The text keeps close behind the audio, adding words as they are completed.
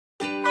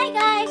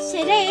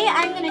today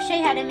I'm going to show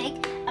you how to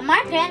make a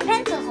marker and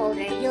pencil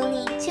holder. You'll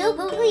need 2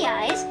 googly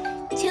eyes,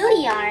 2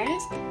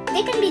 yarns.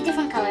 They can be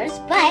different colors,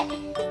 but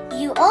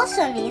you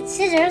also need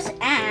scissors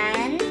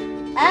and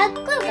a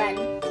glue gun.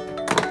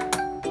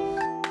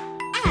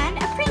 And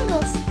a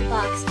Pringle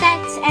box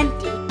that's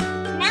empty.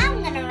 Now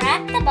I'm going to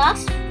wrap the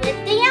box with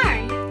the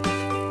yarn.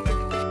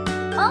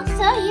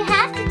 Also, you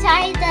have to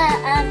tie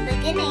the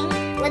beginning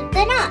with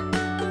the knot.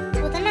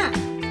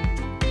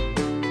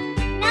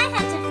 Now I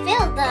have to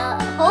fill the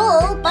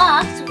whole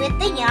box with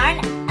the yarn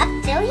up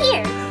till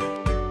here.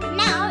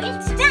 Now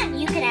it's done.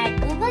 You can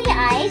add googly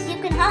eyes, you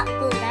can hot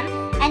glue them,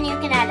 and you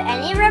can add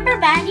any rubber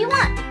band you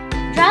want.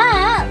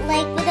 Draw,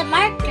 like with a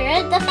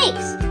marker, the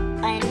face,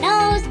 a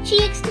nose,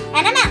 cheeks,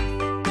 and a mouth.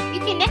 You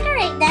can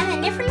decorate them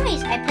in different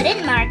ways. I put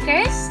in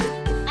markers.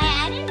 I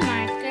added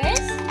markers.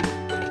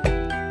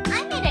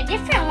 I made a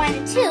different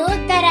one too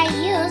that I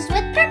used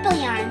with purple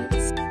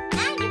yarns.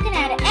 And you can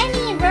add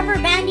any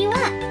rubber band you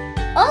want.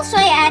 Also,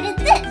 I added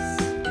this.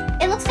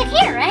 It looks like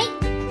hair, right?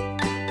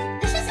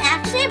 This is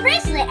actually a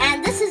bracelet,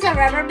 and this is a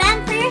rubber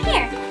band for your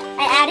hair.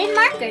 I added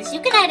markers.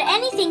 You can add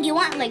anything you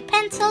want, like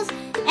pencils,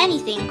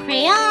 anything,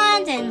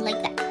 crayons, and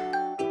like that.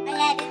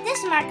 I added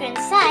this marker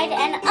inside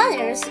and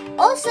others.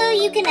 Also,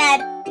 you can add.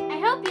 I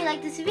hope you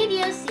like this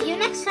video. See you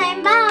next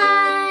time.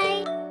 Bye!